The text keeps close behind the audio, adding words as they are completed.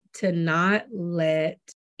to not let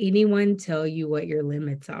anyone tell you what your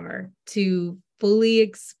limits are, to fully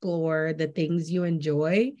explore the things you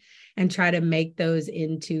enjoy and try to make those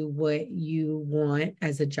into what you want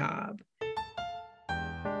as a job.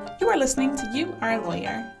 You are listening to You Are a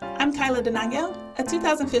Lawyer. I'm Kyla Denayo, a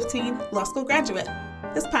 2015 law school graduate.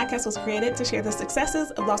 This podcast was created to share the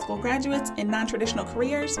successes of law school graduates in non-traditional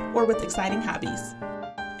careers or with exciting hobbies.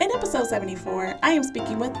 In episode 74, I am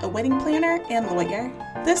speaking with a wedding planner and lawyer.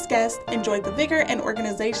 This guest enjoyed the vigor and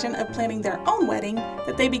organization of planning their own wedding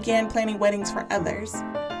that they began planning weddings for others.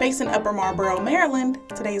 Based in Upper Marlboro, Maryland,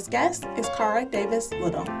 today's guest is Cara Davis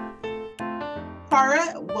Little.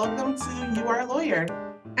 Cara, welcome to You Are a Lawyer.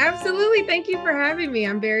 Absolutely. Thank you for having me.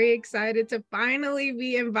 I'm very excited to finally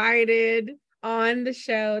be invited on the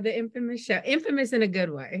show, the infamous show. Infamous in a good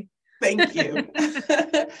way. Thank you.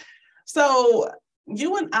 So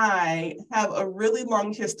you and I have a really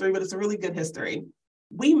long history, but it's a really good history.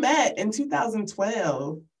 We met in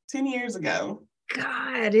 2012, 10 years ago.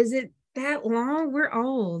 God, is it that long? We're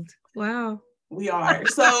old. Wow. We are.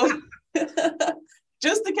 So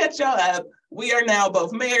just to catch y'all up, we are now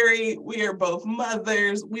both married. We are both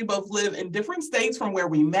mothers. We both live in different states from where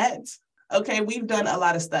we met. Okay, we've done a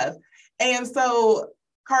lot of stuff. And so,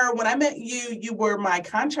 Cara, when I met you, you were my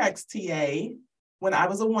contracts TA. When I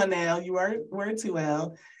was a 1L, you were a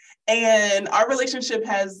 2L. And our relationship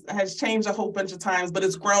has changed a whole bunch of times, but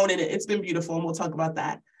it's grown and it's been beautiful, and we'll talk about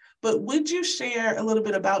that. But would you share a little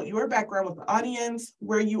bit about your background with the audience,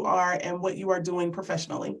 where you are, and what you are doing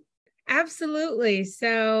professionally? Absolutely.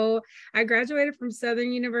 So I graduated from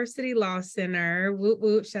Southern University Law Center, whoop,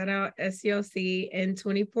 whoop, shout out SULC, in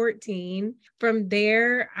 2014. From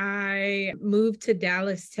there, I moved to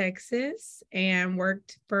Dallas, Texas, and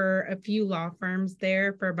worked for a few law firms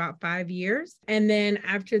there for about 5 years. And then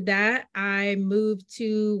after that, I moved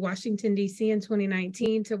to Washington, D.C. in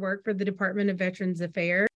 2019 to work for the Department of Veterans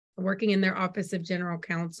Affairs, working in their Office of General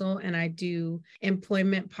Counsel, and I do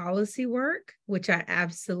employment policy work, which I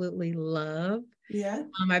absolutely love. Yeah.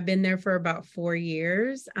 I've been there for about 4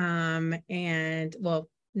 years, almost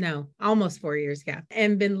 4 years, yeah,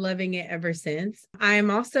 and been loving it ever since. I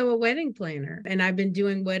am also a wedding planner, and I've been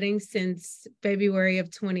doing weddings since February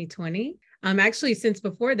of 2020. Actually, since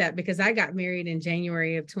before that, because I got married in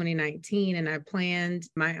January of 2019, and I planned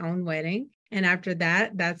my own wedding. And after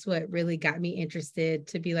that, that's what really got me interested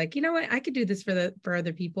to be like, you know what, I could do this for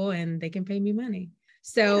other people and they can pay me money.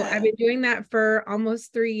 So yeah. I've been doing that for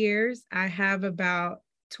almost 3 years. I have about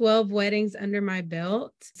 12 weddings under my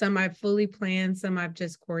belt. Some I've fully planned, some I've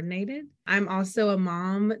just coordinated. I'm also a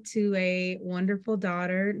mom to a wonderful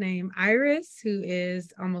daughter named Iris, who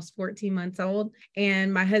is almost 14 months old.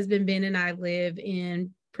 And my husband, Ben, and I live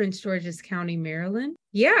in Prince George's County, Maryland.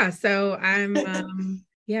 Yeah, so I'm...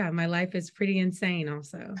 yeah, my life is pretty insane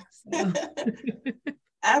also. So.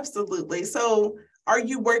 Absolutely. So are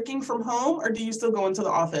you working from home or do you still go into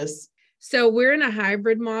the office? So we're in a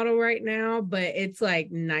hybrid model right now, but it's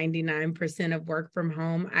like 99% of work from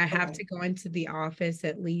home. I have to go into the office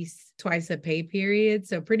at least twice a pay period.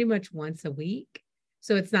 So pretty much once a week.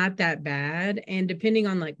 So it's not that bad. And depending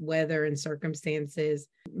on like weather and circumstances,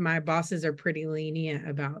 my bosses are pretty lenient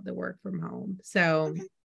about the work from home. So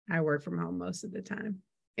I work from home most of the time.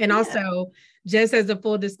 And also, just as a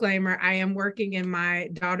full disclaimer, I am working in my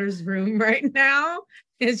daughter's room right now,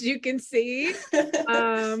 as you can see.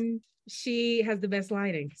 She has the best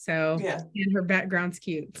lighting, and her background's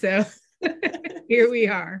cute. So here we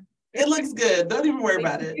are. It looks good. Don't even worry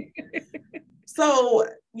about it. So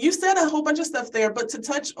you said a whole bunch of stuff there, but to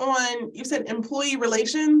touch on, you said employee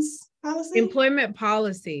relations policy? Employment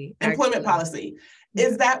policy. Employment policy.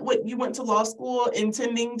 Is that what you went to law school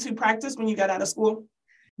intending to practice when you got out of school?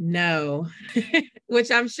 No, which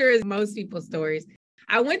I'm sure is most people's stories.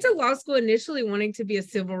 I went to law school initially wanting to be a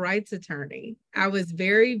civil rights attorney. I was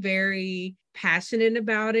very, very passionate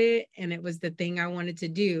about it, and it was the thing I wanted to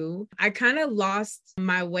do. I kind of lost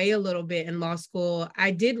my way a little bit in law school. I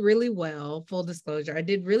did really well, full disclosure. I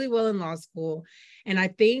did really well in law school. And I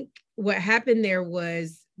think what happened there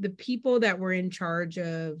was the people that were in charge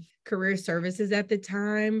of career services at the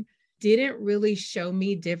time didn't really show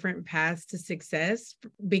me different paths to success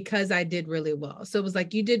because I did really well. So it was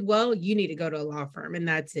like, you did well, you need to go to a law firm, and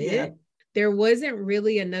that's it. Yeah. There wasn't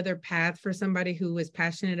really another path for somebody who was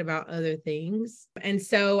passionate about other things. And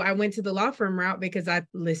so I went to the law firm route because I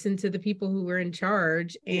listened to the people who were in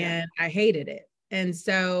charge, and I hated it. And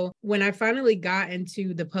so when I finally got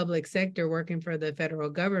into the public sector working for the federal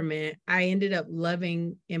government, I ended up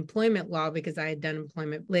loving employment law because I had done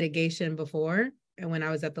employment litigation before. when I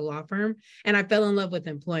was at the law firm, and I fell in love with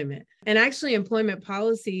employment. And actually, employment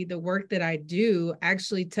policy, the work that I do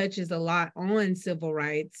actually touches a lot on civil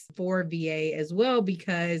rights for VA as well,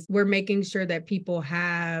 because we're making sure that people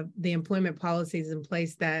have the employment policies in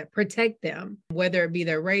place that protect them, whether it be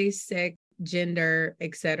their race, sex, gender,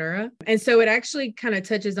 etc. And so it actually kind of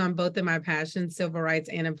touches on both of my passions, civil rights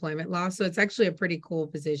and employment law. So it's actually a pretty cool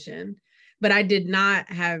position. But I did not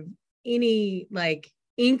have any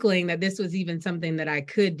inkling that this was even something that I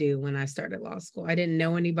could do when I started law school. I didn't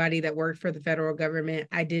know anybody that worked for the federal government.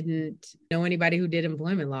 I didn't know anybody who did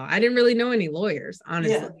employment law. I didn't really know any lawyers,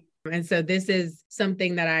 honestly. Yeah. And so this is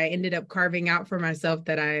something that I ended up carving out for myself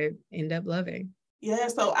that I end up loving. Yeah,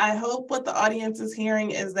 so I hope what the audience is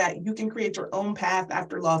hearing is that you can create your own path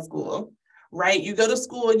after law school, right? You go to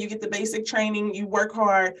school, you get the basic training, you work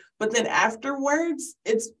hard, but then afterwards,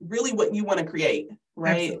 it's really what you want to create,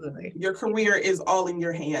 right? Absolutely. Your career is all in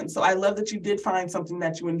your hands. So I love that you did find something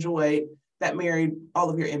that you enjoyed that married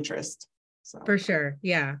all of your interests. So. For sure,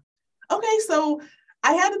 yeah. Okay, so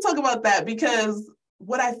I had to talk about that because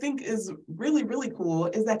what I think is really, really cool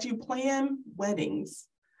is that you plan weddings.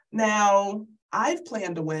 Now, I've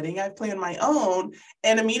planned a wedding, I've planned my own,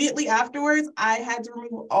 and immediately afterwards, I had to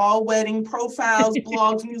remove all wedding profiles,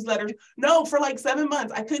 blogs, newsletters. No, for like 7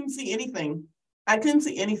 months, I couldn't see anything.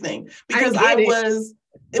 Because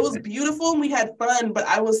it was beautiful and we had fun, but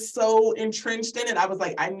I was so entrenched in it. I was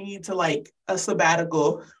like, I need to a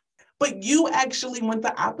sabbatical. But you actually went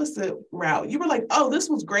the opposite route. You were like, oh, this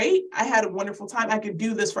was great. I had a wonderful time. I could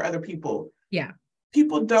do this for other people. Yeah.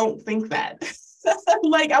 People don't think that.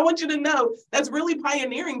 I want you to know that's really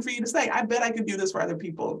pioneering for you to say, I bet I could do this for other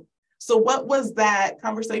people. So what was that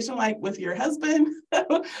conversation like with your husband?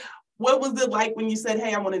 What was it like when you said,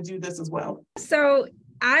 hey, I want to do this as well? So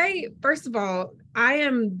first of all, I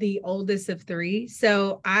am the oldest of three.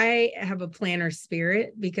 So I have a planner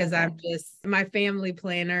spirit because I'm just my family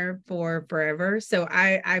planner for forever. So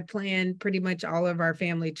I plan pretty much all of our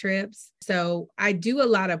family trips. So I do a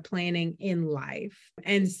lot of planning in life.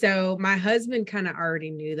 And so my husband kind of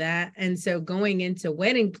already knew that. And so going into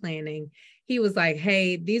wedding planning, he was like,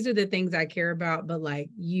 hey, these are the things I care about, but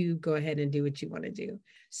you go ahead and do what you want to do.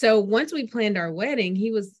 So once we planned our wedding, he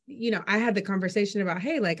was, I had the conversation about,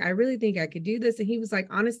 hey, I really think I could do this. And he was like,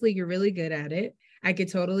 honestly, you're really good at it. I could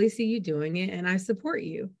totally see you doing it and I support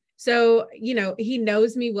you. So, he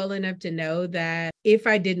knows me well enough to know that if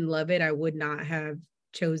I didn't love it, I would not have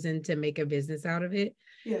chosen to make a business out of it.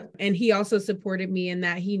 Yeah. And he also supported me in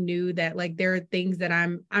that he knew that there are things that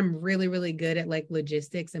I'm really, really good at,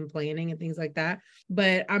 logistics and planning and things like that.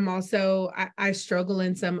 But I'm also, I struggle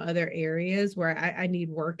in some other areas where I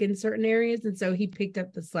need work in certain areas. And so he picked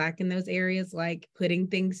up the slack in those areas, like putting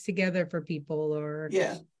things together for people or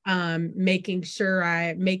making sure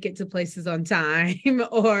I make it to places on time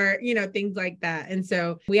or, things like that. And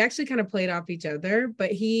so we actually kind of played off each other,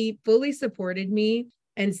 but he fully supported me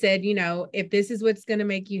and said, if this is what's going to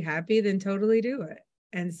make you happy, then totally do it.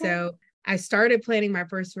 And so I started planning my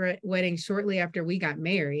first wedding shortly after we got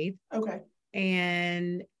married. Okay.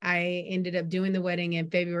 And I ended up doing the wedding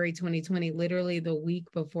in February 2020, literally the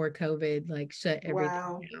week before COVID, shut everything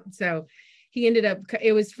down. So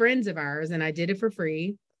it was friends of ours and I did it for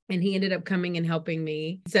free. And he ended up coming and helping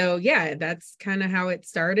me. So yeah, that's kind of how it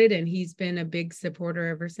started. And he's been a big supporter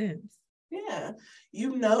ever since. Yeah.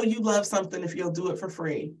 You love something if you'll do it for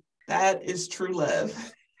free. That is true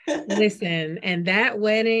love. Listen, and that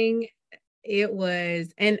wedding, it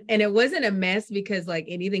was, and it wasn't a mess because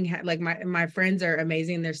anything, my friends are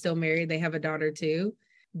amazing. They're still married. They have a daughter too.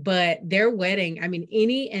 But their wedding,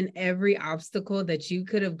 any and every obstacle that you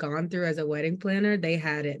could have gone through as a wedding planner, they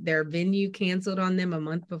had it. Their venue canceled on them a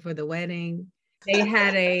month before the wedding. They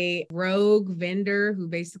had a rogue vendor who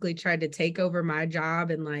basically tried to take over my job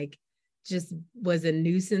and just was a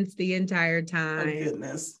nuisance the entire time. Oh,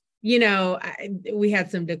 goodness. We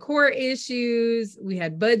had some decor issues. We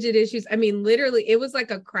had budget issues. Literally, it was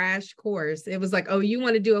like a crash course. It was like, oh, you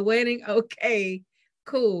want to do a wedding? Okay,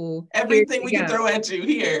 cool. Everything we can throw at you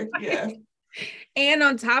here. Yeah. And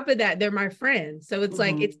on top of that, they're my friends. So it's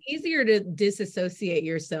it's easier to disassociate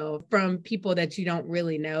yourself from people that you don't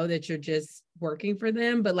really know, that you're just working for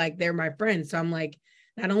them, but they're my friends. So I'm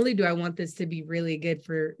not only do I want this to be really good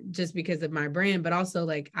for just because of my brand, but also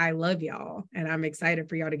I love y'all and I'm excited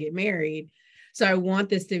for y'all to get married. So I want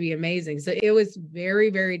this to be amazing. So it was very,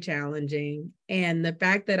 very challenging. And the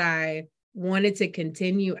fact that I wanted to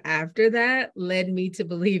continue after that led me to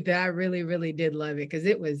believe that I really, really did love it because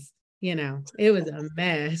it was, it was a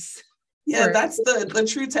mess. Yeah, that's the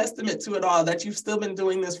true testament to it all, that you've still been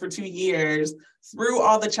doing this for 2 years through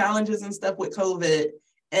all the challenges and stuff with COVID.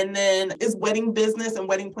 And then is wedding business and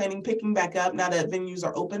wedding planning picking back up now that venues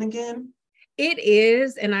are open again? It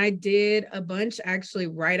is. And I did a bunch actually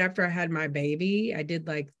right after I had my baby. I did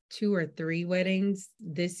like 2 or 3 weddings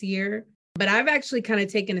this year, but I've actually kind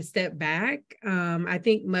of taken a step back. I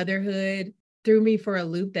think motherhood threw me for a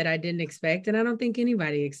loop that I didn't expect. And I don't think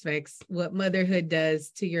anybody expects what motherhood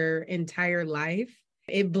does to your entire life.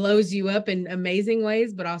 It blows you up in amazing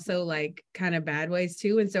ways, but also like kind of bad ways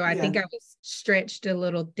too. And so I think I was stretched a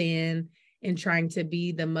little thin in trying to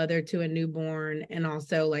be the mother to a newborn and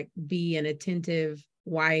also like be an attentive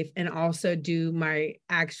wife and also do my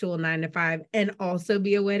actual 9 to 5 and also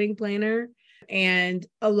be a wedding planner. And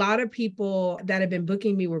a lot of people that have been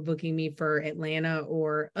booking me were booking me for Atlanta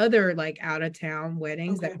or other like out of town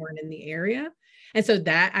weddings that weren't in the area. And so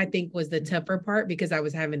that I think was the tougher part because I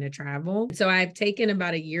was having to travel. So I've taken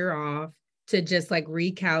about a year off to just like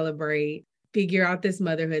recalibrate, figure out this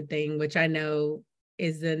motherhood thing, which I know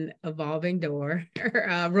is an evolving door or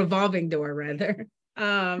a revolving door rather.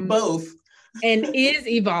 Both. And is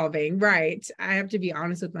evolving, right? I have to be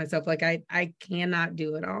honest with myself. Like I cannot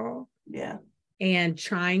do it all. Yeah. And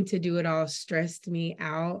trying to do it all stressed me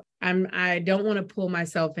out. I don't want to pull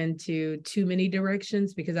myself into too many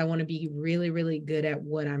directions because I want to be really, really good at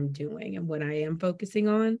what I'm doing and what I am focusing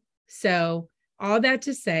on. So all that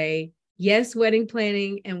to say, yes, wedding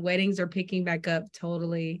planning and weddings are picking back up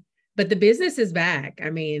totally, but the business is back. I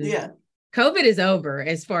mean, COVID is over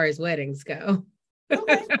as far as weddings go.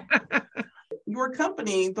 Okay. Your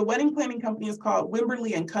company, the wedding planning company, is called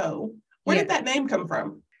Wimberly & Co. Where did that name come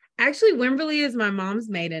from? Actually, Wimberly is my mom's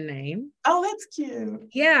maiden name. Oh, that's cute.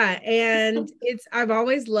 Yeah. And I've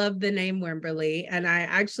always loved the name Wimberly. And I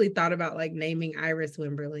actually thought about like naming Iris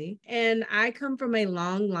Wimberly. And I come from a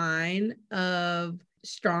long line of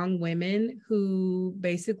strong women who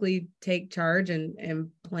basically take charge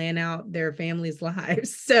and plan out their family's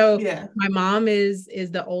lives. So my mom is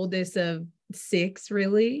the oldest of 6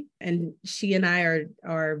 really. And she and I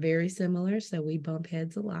are very similar. So we bump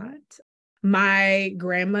heads a lot. My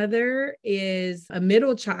grandmother is a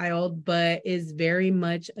middle child, but is very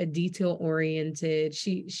much a detail oriented.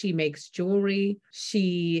 She makes jewelry.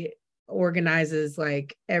 She organizes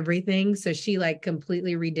like everything. So she like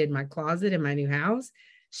completely redid my closet in my new house.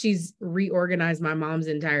 She's reorganized my mom's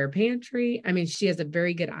entire pantry. I mean, she has a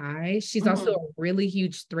very good eye. She's also a really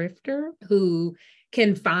huge thrifter who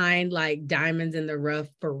can find like diamonds in the rough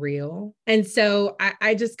for real. And so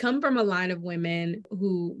I just come from a line of women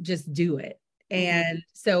who just do it. And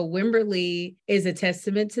so Wimberly is a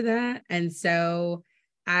testament to that. And so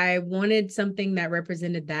I wanted something that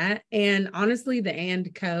represented that. And honestly,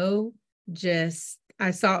 the & Co.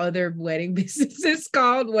 I saw other wedding businesses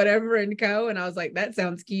called whatever & Co. And I was like, that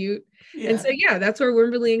sounds cute. And so, that's where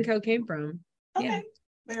Wimberly & Co. came from. Okay.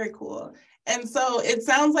 Very cool. And so it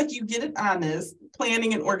sounds like you get it honest,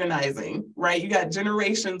 planning and organizing, right? You got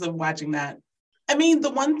generations of watching that. I mean, the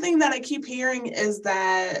one thing that I keep hearing is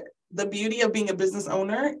that the beauty of being a business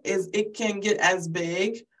owner is it can get as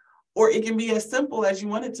big or it can be as simple as you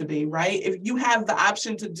want it to be, right? If you have the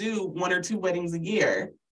option to do 1 or 2 weddings a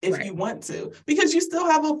year, if you want to, because you still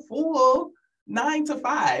have a full 9 to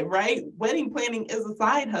 5, right? Wedding planning is a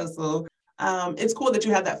side hustle. It's cool that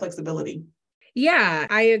you have that flexibility. Yeah,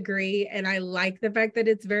 I agree. And I like the fact that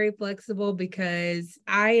it's very flexible because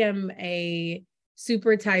I am a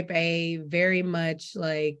super type A, very much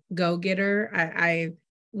like go-getter. I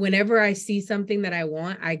whenever I see something that I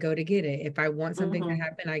want, I go to get it. If I want something to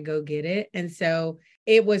happen, I go get it. And so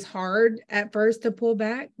it was hard at first to pull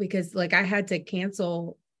back because like I had to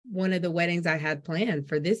cancel one of the weddings I had planned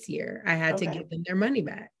for this year. I had to give them their money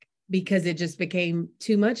back because it just became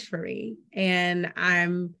too much for me. And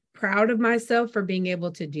I'm proud of myself for being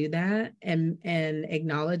able to do that and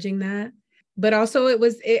acknowledging that. But also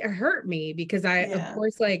it hurt me because I, of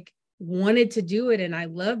course, like wanted to do it and I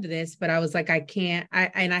loved this, but I was like, I can't,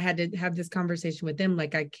 and I had to have this conversation with them.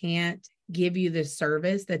 Like, I can't give you the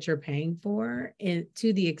service that you're paying for and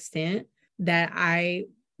to the extent that I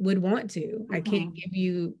would want to. I can't give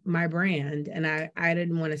you my brand. And I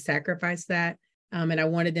didn't want to sacrifice that. And I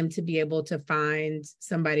wanted them to be able to find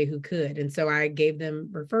somebody who could. And so I gave them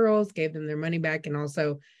referrals, gave them their money back, and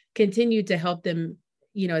also continued to help them,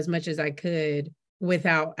 you know, as much as I could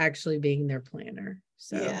without actually being their planner.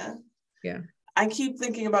 So, yeah. I keep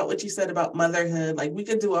thinking about what you said about motherhood. Like, we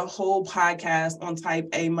could do a whole podcast on type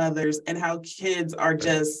A mothers and how kids are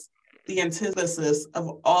just the antithesis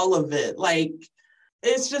of all of it. Like,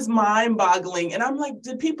 it's just mind-boggling. And I'm like,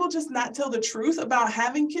 did people just not tell the truth about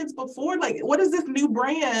having kids before? Like, what is this new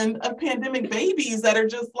brand of pandemic babies that are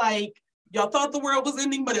just like, y'all thought the world was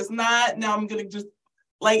ending, but it's not. Now I'm gonna just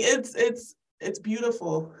like, it's It's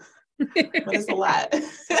beautiful, but it's a lot.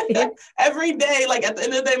 Every day, like at the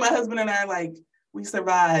end of the day, my husband and I are like, we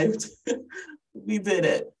survived. We did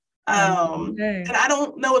it. And I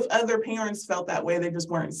don't know if other parents felt that way. They just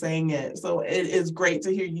weren't saying it. So it is great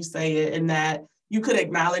to hear you say it, and that you could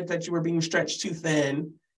acknowledge that you were being stretched too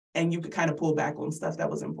thin and you could kind of pull back on stuff that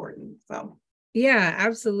was important. So yeah,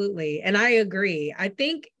 absolutely. And I agree. I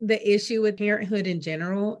think the issue with parenthood in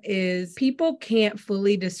general is people can't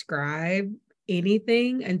fully describe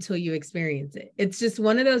anything until you experience it. It's just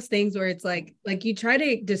one of those things where it's like you try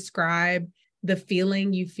to describe the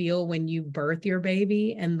feeling you feel when you birth your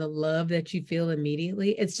baby and the love that you feel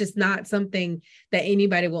immediately. It's just not something that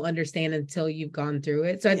anybody will understand until you've gone through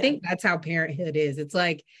it. So I think that's how parenthood is. It's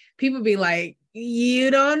like people be like,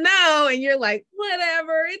 you don't know. And you're like,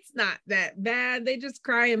 whatever, it's not that bad. They just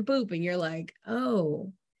cry and poop. And you're like,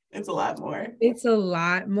 oh, it's a lot more. It's a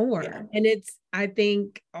lot more. Yeah. And I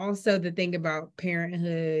think also the thing about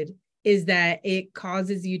parenthood is that it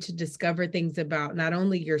causes you to discover things about not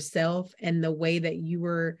only yourself and the way that you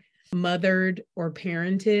were mothered or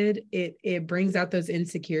parented. It brings out those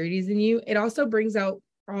insecurities in you. It also brings out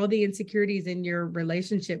all the insecurities in your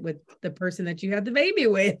relationship with the person that you had the baby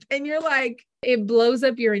with. And you're like, it blows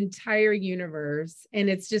up your entire universe. And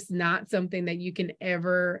it's just not something that you can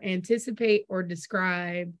ever anticipate or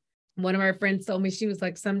describe. One of our friends told me, she was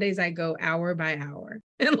like, some days I go hour by hour.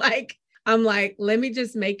 And I'm like, let me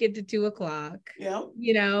just make it to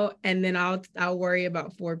 2:00, and then I'll worry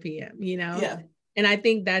about 4 p.m., Yeah. And I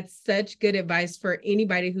think that's such good advice for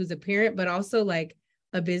anybody who's a parent, but also like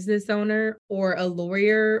a business owner or a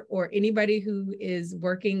lawyer or anybody who is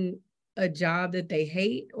working a job that they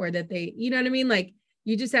hate or that they, you know what I mean? Like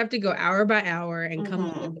you just have to go hour by hour and come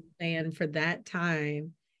up with a plan for that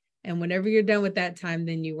time. And whenever you're done with that time,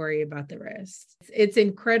 then you worry about the rest. It's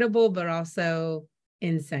incredible, but also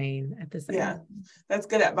insane at the same time. That's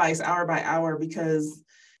good advice, hour by hour, because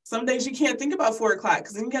some days you can't think about 4:00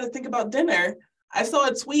 because then you got to think about dinner. I saw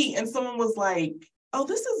a tweet and someone was like, oh,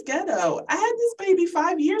 this is ghetto. I had this baby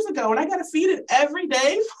 5 years ago and I got to feed it every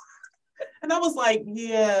day. And I was like,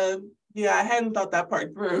 yeah, I hadn't thought that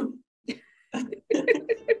part through.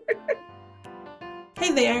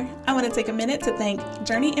 Hey there, I want to take a minute to thank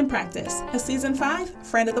Journey in Practice, a Season 5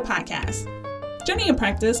 friend of the podcast. Journey in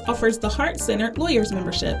Practice offers the Heart Center Lawyers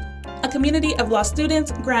Membership, a community of law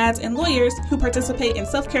students, grads, and lawyers who participate in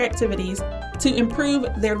self-care activities to improve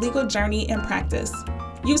their legal journey in practice.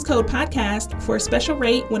 Use code PODCAST for a special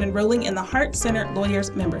rate when enrolling in the Heart Center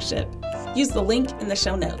Lawyers Membership. Use the link in the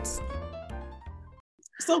show notes.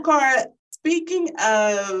 So, Cara, speaking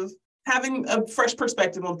of having a fresh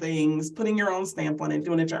perspective on things, putting your own stamp on it,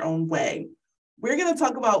 doing it your own way, we're going to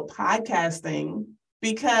talk about podcasting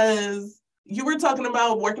because you were talking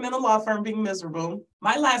about working in a law firm, being miserable.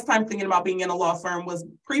 My last time thinking about being in a law firm was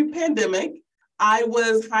pre-pandemic. I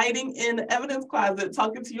was hiding in the evidence closet,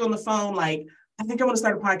 talking to you on the phone, like, I think I want to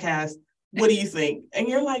start a podcast. What do you think? And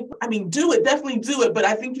you're like, I mean, do it, definitely do it. But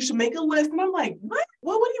I think you should make a list. And I'm like, what?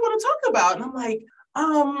 Well, what do you want to talk about? And I'm like,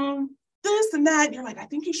 this and that. And you're like, I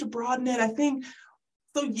think you should broaden it. I think.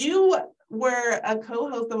 So you were a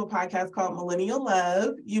co-host of a podcast called Millennial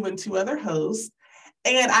Love, you and 2 other hosts.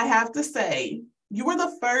 And I have to say, you were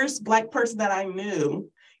the first Black person that I knew.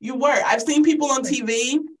 You were. I've seen people on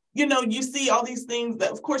TV, you see all these things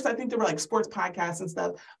that, of course, I think they were like sports podcasts and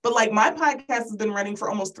stuff. But like my podcast has been running for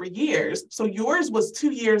almost 3 years. So yours was 2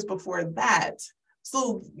 years before that.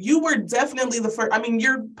 So you were definitely the first. I mean,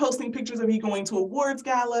 you're posting pictures of you going to awards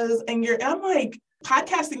galas and I'm like,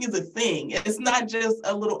 podcasting is a thing. It's not just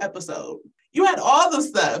a little episode. You had all the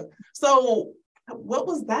stuff. So what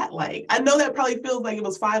was that like? I know that probably feels like it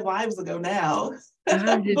was 5 lives ago now. But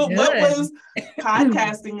what was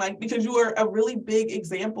podcasting like? Because you were a really big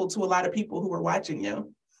example to a lot of people who were watching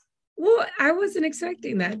you. Well, I wasn't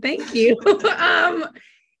expecting that. Thank you.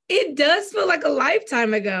 It does feel like a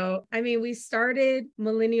lifetime ago. I mean, we started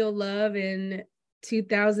Millennial Love in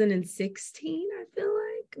 2016, I feel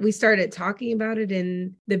like. We started talking about it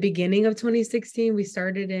in the beginning of 2016. We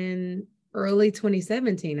started in early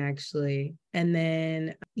 2017, actually. And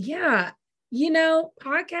then,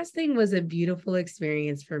 podcasting was a beautiful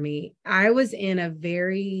experience for me. I was in a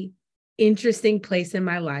very interesting place in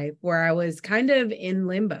my life where I was kind of in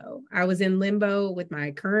limbo. I was in limbo with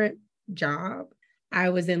my current job. I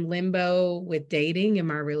was in limbo with dating in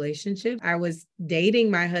my relationship. I was dating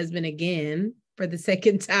my husband again for the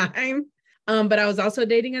second time, but I was also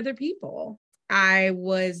dating other people. I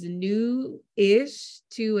was new-ish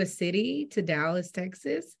to a city, to Dallas,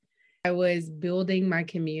 Texas. I was building my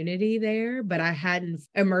community there, but I hadn't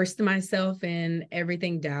immersed myself in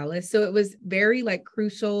everything Dallas. So it was very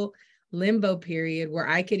crucial limbo period where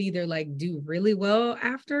I could either like do really well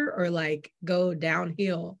after or like go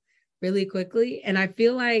downhill really quickly. And I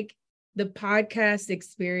feel like the podcast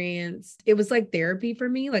experience, it was like therapy for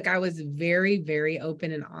me. Like I was very, very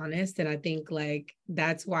open and honest. And I think like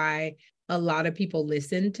that's why a lot of people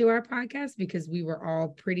listened to our podcast, because we were all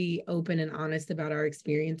pretty open and honest about our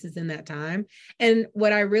experiences in that time. And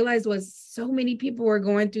what I realized was so many people were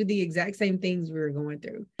going through the exact same things we were going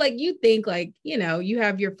through. Like you think like, you know, you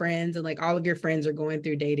have your friends and like all of your friends are going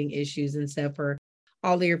through dating issues and stuff, or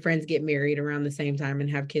all of your friends get married around the same time and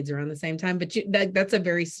have kids around the same time. But that's a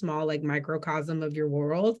very small like microcosm of your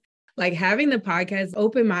world. Like having the podcast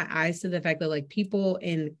opened my eyes to the fact that like people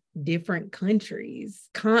in different countries,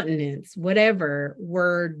 continents, whatever,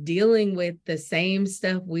 were dealing with the same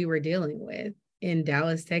stuff we were dealing with in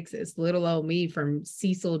Dallas, Texas, little old me from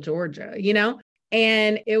Cecil, Georgia, you know?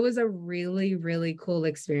 And it was a really, really cool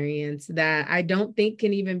experience that I don't think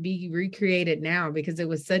can even be recreated now, because it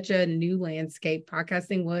was such a new landscape.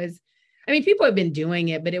 Podcasting was, I mean, people have been doing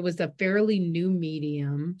it, but it was a fairly new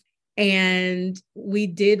medium. And we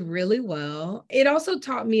did really well. It also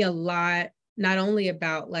taught me a lot, not only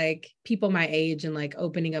about like people my age and like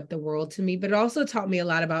opening up the world to me, but it also taught me a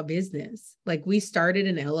lot about business. Like we started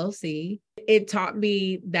an LLC. It taught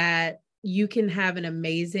me that you can have an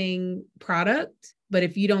amazing product, but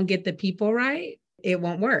if you don't get the people right, it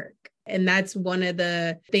won't work. And that's one of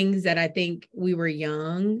the things that I think we were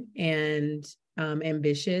young and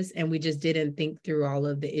ambitious, and we just didn't think through all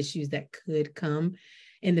of the issues that could come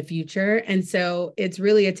in the future. And so it's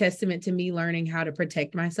really a testament to me learning how to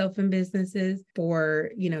protect myself in businesses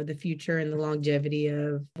for, you know, the future and the longevity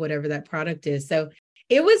of whatever that product is. So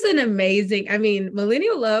it was an amazing, I mean,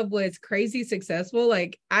 Millennial Love was crazy successful.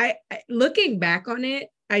 Like I looking back on it,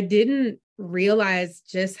 I didn't realize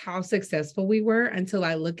just how successful we were until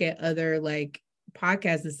I look at other like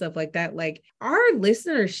podcasts and stuff like that. Like our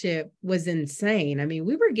listenership was insane. I mean,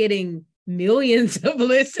 we were getting millions of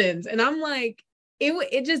listens, and I'm like,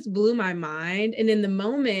 it just blew my mind. And in the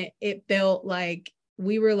moment, it felt like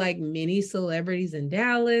we were like mini celebrities in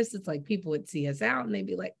Dallas. It's like people would see us out and they'd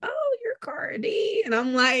be like, oh, you're Cardi. And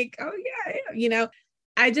I'm like, oh yeah, you know,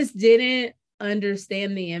 I just didn't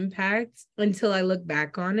understand the impact until I look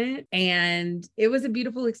back on it. And it was a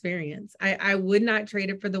beautiful experience. I would not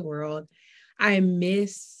trade it for the world. I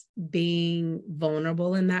miss being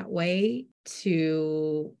vulnerable in that way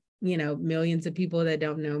to, you know, millions of people that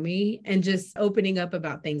don't know me, and just opening up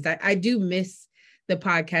about things. I do miss the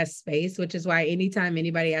podcast space, which is why anytime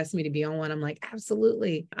anybody asks me to be on one, I'm like,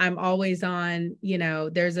 absolutely. I'm always on. You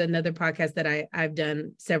know, there's another podcast that I've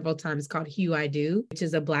done several times called Hue I Do, which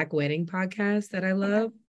is a Black wedding podcast that I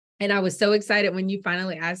love. And I was so excited when you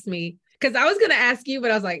finally asked me, because I was going to ask you,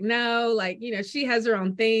 but I was like, no, like, you know, she has her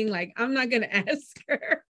own thing. Like, I'm not going to ask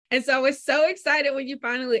her. And so I was so excited when you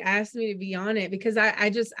finally asked me to be on it, because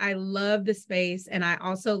I love the space. And I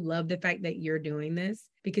also love the fact that you're doing this,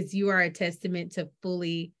 because you are a testament to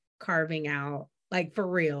fully carving out, like for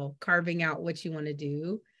real, carving out what you want to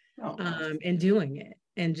do and doing it,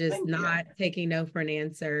 and just not taking no for an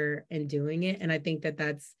answer and doing it. And I think that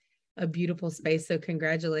that's a beautiful space. So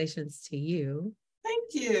congratulations to you.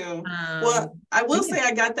 Thank you. Well, I will say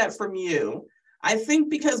I got that from you. I think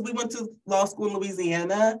because we went to law school in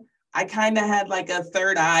Louisiana, I kind of had like a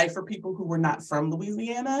third eye for people who were not from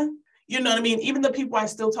Louisiana. You know what I mean? Even the people I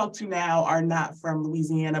still talk to now are not from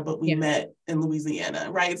Louisiana, but we met in Louisiana,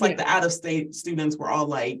 right? It's like the out-of-state students were all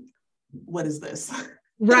like, what is this?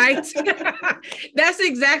 Right. That's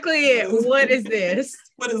exactly it. What is this?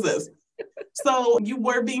 What is this? So you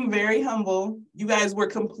were being very humble. You guys were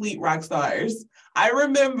complete rock stars. I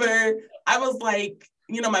remember I was like,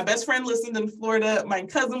 you know, my best friend listened in Florida. My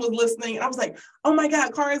cousin was listening. And I was like, oh my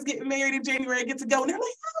God, Cara's getting married in January. I get to go. And they're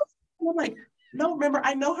like, oh. And I'm like, no, remember,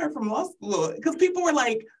 I know her from law school. Because people were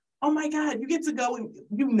like, oh my God, you get to go and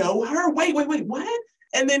you know her? Wait, what?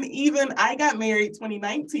 And then even I got married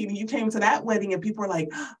 2019 and you came to that wedding and people were like,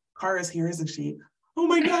 Cara's here, isn't she? Oh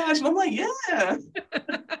my gosh. And I'm like, yeah.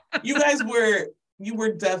 You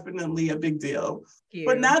were definitely a big deal.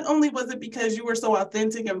 But not only was it because you were so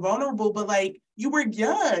authentic and vulnerable, but like you were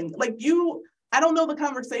young. Like I don't know the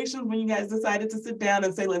conversations when you guys decided to sit down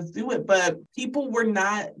and say, let's do it, but people were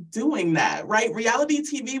not doing that, right? Reality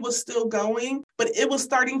TV was still going, but it was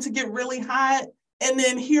starting to get really hot. And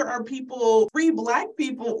then here are people, 3 Black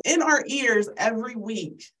people in our ears every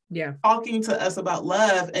week, talking to us about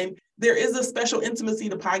love. And there is a special intimacy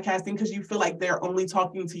to podcasting because you feel like they're only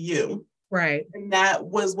talking to you. Right. And that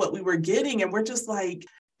was what we were getting. And we're just like,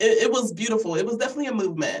 it was beautiful. It was definitely a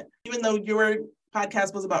movement. Even though your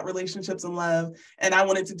podcast was about relationships and love, and I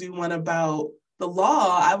wanted to do one about the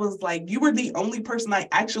law, I was like, you were the only person I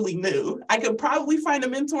actually knew. I could probably find a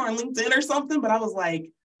mentor on LinkedIn or something, but I was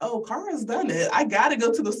like, oh, Kara's done it. I got to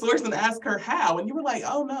go to the source and ask her how. And you were like,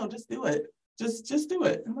 oh no, just do it. Just do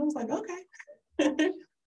it. And I was like, okay.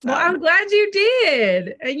 Well, I'm glad you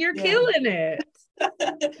did. And you're killing it.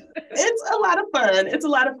 It's a lot of fun. It's a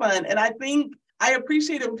lot of fun. And I think I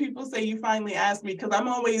appreciate it when people say you finally asked me, because I'm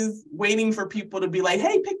always waiting for people to be like,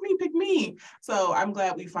 hey, pick me, pick me. So I'm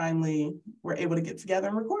glad we finally were able to get together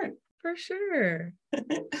and record. For sure.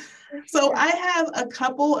 So I have a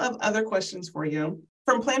couple of other questions for you.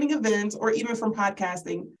 From planning events or even from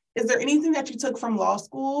podcasting, is there anything that you took from law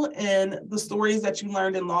school and the stories that you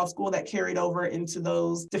learned in law school that carried over into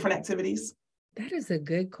those different activities? That is a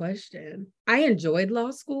good question. I enjoyed law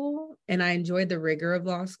school and I enjoyed the rigor of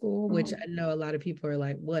law school, which I know a lot of people are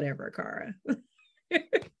like, whatever, Kara.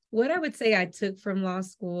 What I would say I took from law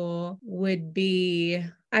school would be,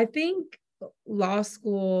 I think law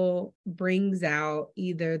school brings out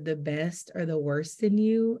either the best or the worst in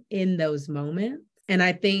you in those moments. And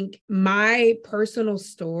I think my personal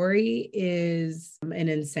story is an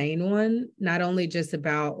insane one, not only just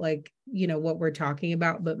about like, you know, what we're talking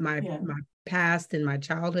about, but my past and my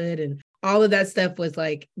childhood and all of that stuff was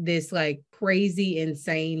like this like crazy,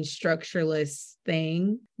 insane, structureless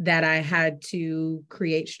thing that I had to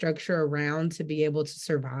create structure around to be able to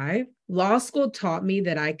survive. Law school taught me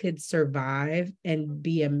that I could survive and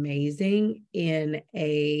be amazing in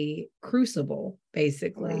a crucible,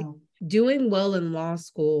 basically. Wow. Doing well in law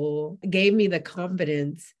school gave me the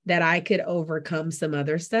confidence that I could overcome some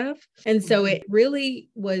other stuff. And so it really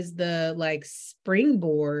was the like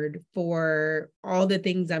springboard for all the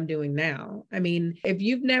things I'm doing now. I mean, if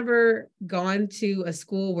you've never gone to a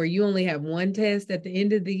school where you only have one test at the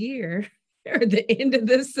end of the year or the end of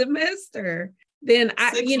the semester, then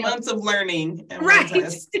 6 months of learning and right. one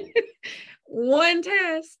test. One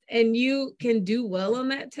test and you can do well on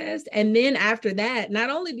that test. And then after that, not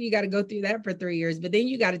only do you got to go through that for 3 years, but then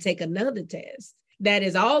you got to take another test. That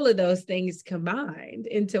is all of those things combined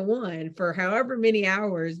into one for however many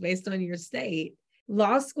hours based on your state.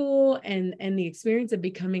 Law school and the experience of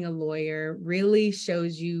becoming a lawyer really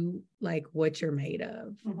shows you like what you're made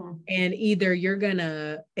of. Mm-hmm. And either you're going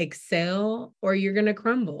to excel or you're going to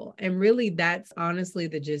crumble. And really that's honestly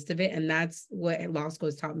the gist of it. And that's what law school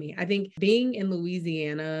has taught me. I think being in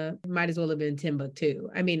Louisiana might as well have been Timbuktu.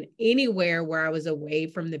 I mean, anywhere where I was away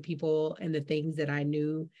from the people and the things that I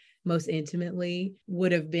knew most intimately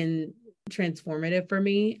would have been transformative for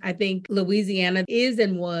me. I think Louisiana is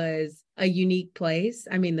and was a unique place.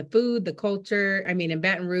 I mean, the food, the culture, I mean, in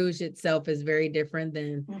Baton Rouge itself is very different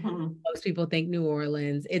than most people think New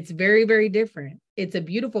Orleans. It's very, very different. It's a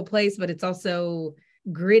beautiful place, but it's also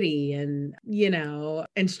gritty and, you know,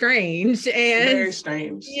 and strange. And very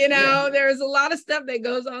strange. You know, there's a lot of stuff that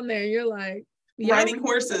goes on there. And you're like, riding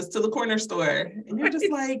horses to the corner store. And you're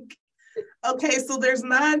just like, okay, so there's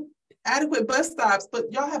not adequate bus stops,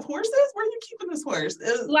 but y'all have horses? Where are you keeping this horse?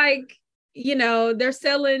 Like, you know, they're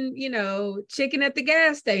selling, you know, chicken at the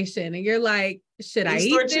gas station. And you're like, should I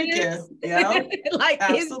eat this? Chicken. Yeah, like,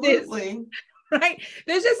 absolutely. Is this, right?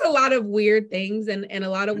 There's just a lot of weird things and a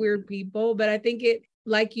lot of weird people. But I think it,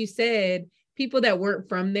 like you said, people that weren't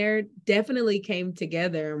from there definitely came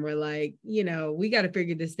together and were like, you know, we got to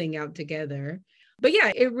figure this thing out together. But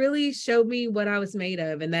yeah, it really showed me what I was made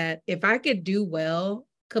of and that if I could do well,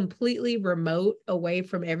 completely remote away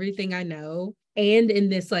from everything I know and in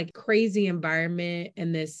this like crazy environment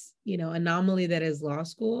and this, you know, anomaly that is law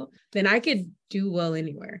school, then I could do well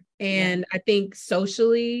anywhere. And I think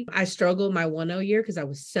socially, I struggled my 1L year because I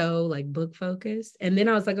was so like book focused. And then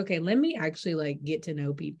I was like, okay, let me actually like get to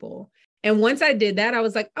know people. And once I did that, I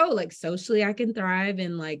was like, oh, like socially, I can thrive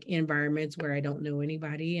in like environments where I don't know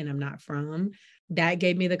anybody and I'm not from. That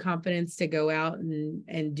gave me the confidence to go out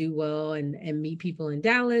and do well and meet people in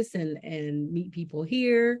Dallas and meet people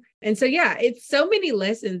here. And so, yeah, it's so many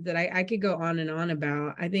lessons that I could go on and on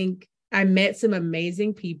about. I think I met some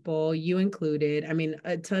amazing people, you included. I mean,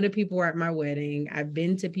 a ton of people were at my wedding. I've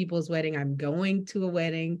been to people's wedding. I'm going to a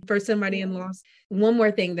wedding for somebody in law. One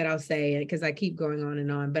more thing that I'll say, because I keep going on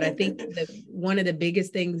and on, but I think one of the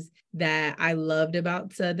biggest things that I loved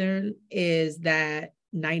about Southern is that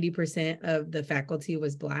 90% of the faculty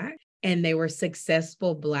was Black. And they were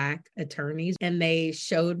successful Black attorneys. And they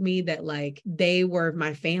showed me that like they were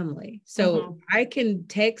my family. So I can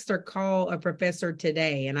text or call a professor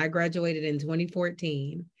today, and I graduated in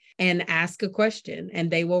 2014, and ask a question and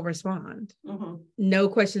they will respond. No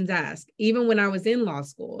questions asked. Even when I was in law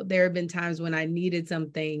school, there have been times when I needed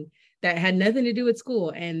something that had nothing to do with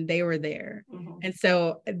school and they were there. And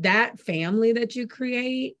so that family that you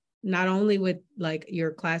create not only with like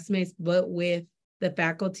your classmates, but with the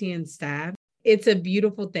faculty and staff. It's a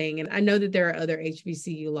beautiful thing. And I know that there are other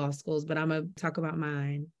HBCU law schools, but I'm going to talk about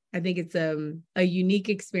mine. I think it's a unique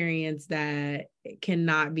experience that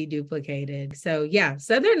cannot be duplicated. So yeah,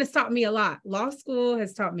 Southern has taught me a lot. Law school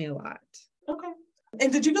has taught me a lot. Okay.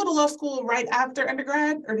 And did you go to law school right after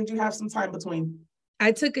undergrad, or did you have some time between?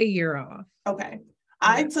 I took a year off. Okay.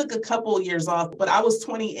 I took a couple of years off, but I was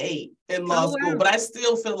 28 in law school, but I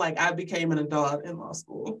still feel like I became an adult in law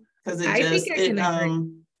school because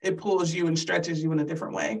it pulls you and stretches you in a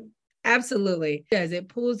different way. Absolutely. It does. It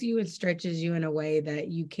pulls you and stretches you in a way that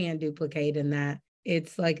you can't duplicate, and that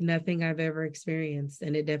it's like nothing I've ever experienced.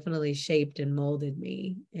 And it definitely shaped and molded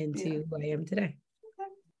me into who I am today. Okay.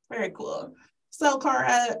 Very cool. So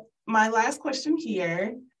Cara, my last question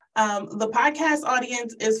here. The podcast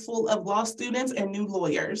audience is full of law students and new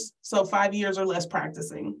lawyers, so 5 years or less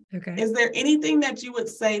practicing. Okay. Is there anything that you would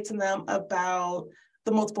say to them about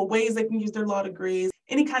the multiple ways they can use their law degrees?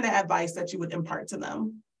 Any kind of advice that you would impart to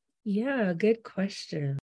them? Yeah, good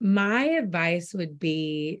question. My advice would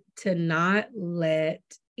be to not let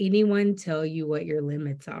anyone tell you what your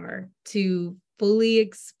limits are, to fully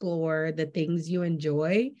explore the things you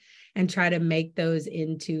enjoy and try to make those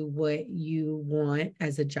into what you want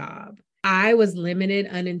as a job. I was limited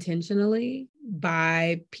unintentionally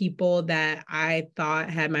by people that I thought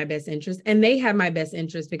had my best interest, and they had my best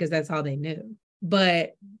interest because that's all they knew.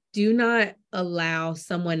 But do not allow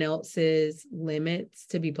someone else's limits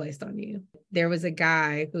to be placed on you. There was a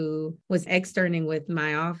guy who was externing with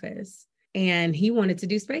my office, and he wanted to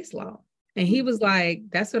do space law. And he was like,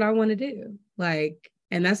 that's what I want to do.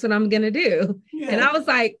 And that's what I'm going to do. Yeah. And I was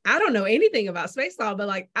like, I don't know anything about space law, but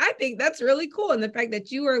like, I think that's really cool. And the fact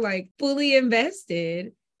that you are like fully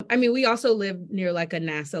invested. I mean, we also live near like a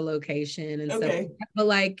NASA location and stuff, but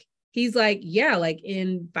like, he's like, yeah, like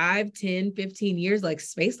in 5, 10, 15 years, like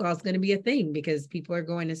space law is going to be a thing because people are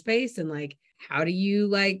going to space, and like, how do you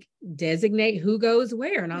like designate who goes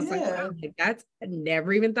where? And I was like, wow, I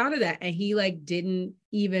never even thought of that. And he like didn't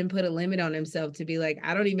even put a limit on himself to be like,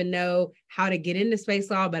 I don't even know how to get into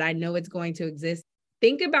space law, but I know it's going to exist.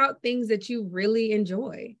 Think about things that you really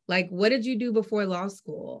enjoy. Like, what did you do before law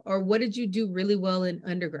school? Or what did you do really well in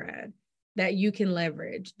undergrad that you can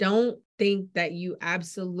leverage? Don't think that you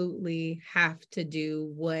absolutely have to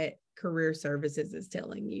do what career services is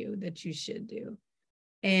telling you that you should do.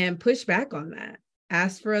 And push back on that.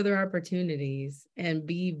 Ask for other opportunities and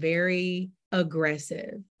be very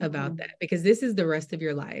aggressive about that, because this is the rest of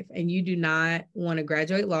your life. And you do not want to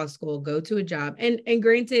graduate law school, go to a job. And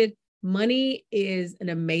granted, money is an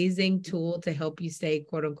amazing tool to help you stay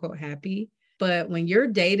quote unquote happy. But when you're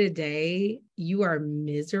day to day, you are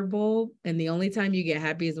miserable. And the only time you get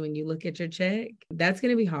happy is when you look at your check. That's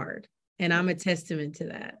going to be hard. And I'm a testament to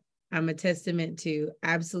that. I'm a testament to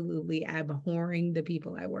absolutely abhorring the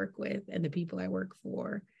people I work with and the people I work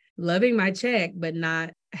for, loving my check, but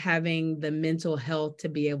not having the mental health to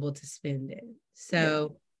be able to spend it.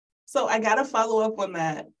 So I got to follow up on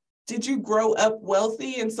that. Did you grow up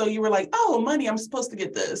wealthy? And so you were like, oh, money, I'm supposed to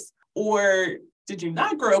get this. Or did you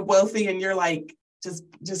not grow up wealthy and you're like,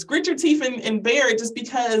 just grit your teeth and bear it just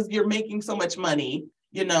because you're making so much money?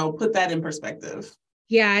 You know, put that in perspective.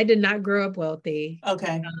 Yeah, I did not grow up wealthy.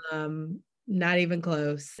 Okay. Not even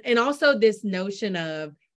close. And also this notion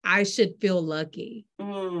of I should feel lucky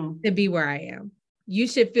to be where I am. You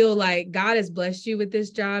should feel like God has blessed you with this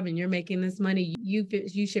job and you're making this money. You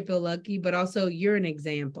should feel lucky, but also you're an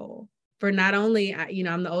example for not only,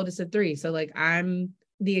 I'm the oldest of 3. So like I'm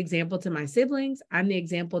the example to my siblings. I'm the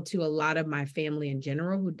example to a lot of my family in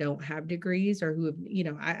general who don't have degrees or who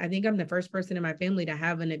have, I think I'm the first person in my family to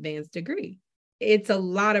have an advanced degree. It's a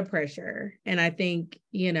lot of pressure. And I think,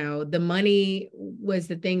 the money was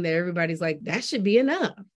the thing that everybody's like, that should be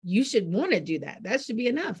enough. You should want to do that. That should be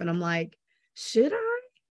enough. And I'm like, should I?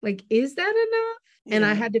 Like, is that enough? Yeah. And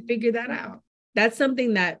I had to figure that out. That's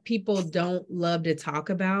something that people don't love to talk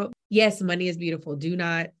about. Yes, money is beautiful. Do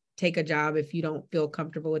not take a job if you don't feel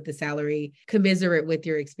comfortable with the salary, commiserate with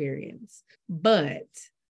your experience. But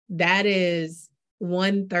that is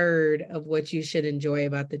 1/3 of what you should enjoy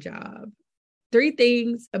about the job. 3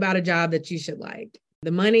 things about a job that you should like: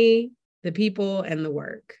 the money, the people, and the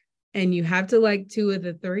work. And you have to like 2 of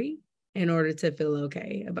the 3 in order to feel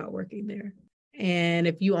okay about working there. And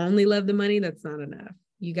if you only love the money, that's not enough.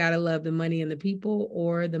 You got to love the money and the people,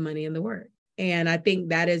 or the money and the work. And I think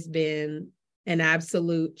that has been an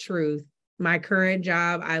absolute truth. My current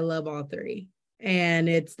job, I love all 3. And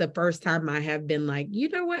it's the first time I have been like, you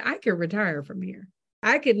know what? I could retire from here.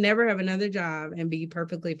 I could never have another job and be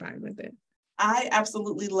perfectly fine with it. I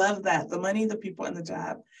absolutely love that. The money, the people, and the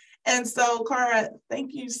job. And so, Cara,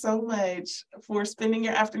 thank you so much for spending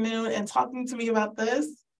your afternoon and talking to me about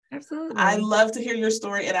this. Absolutely. I love to hear your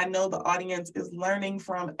story, and I know the audience is learning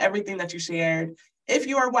from everything that you shared. If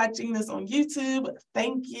you are watching this on YouTube,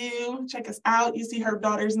 thank you. Check us out. You see her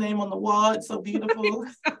daughter's name on the wall. It's so beautiful.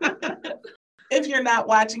 If you're not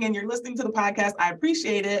watching and you're listening to the podcast, I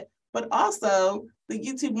appreciate it. But also, the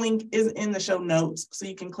YouTube link is in the show notes, so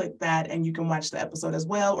you can click that and you can watch the episode as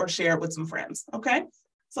well or share it with some friends, okay?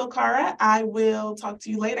 So, Cara, I will talk to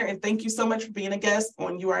you later, and thank you so much for being a guest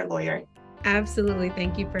on You Are a Lawyer. Absolutely.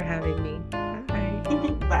 Thank you for having me.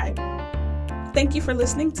 Bye. Bye. Thank you for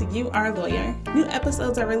listening to You Are a Lawyer. New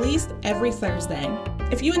episodes are released every Thursday.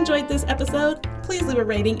 If you enjoyed this episode, please leave a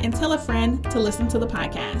rating and tell a friend to listen to the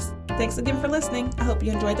podcast. Thanks again for listening. I hope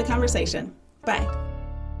you enjoyed the conversation. Bye.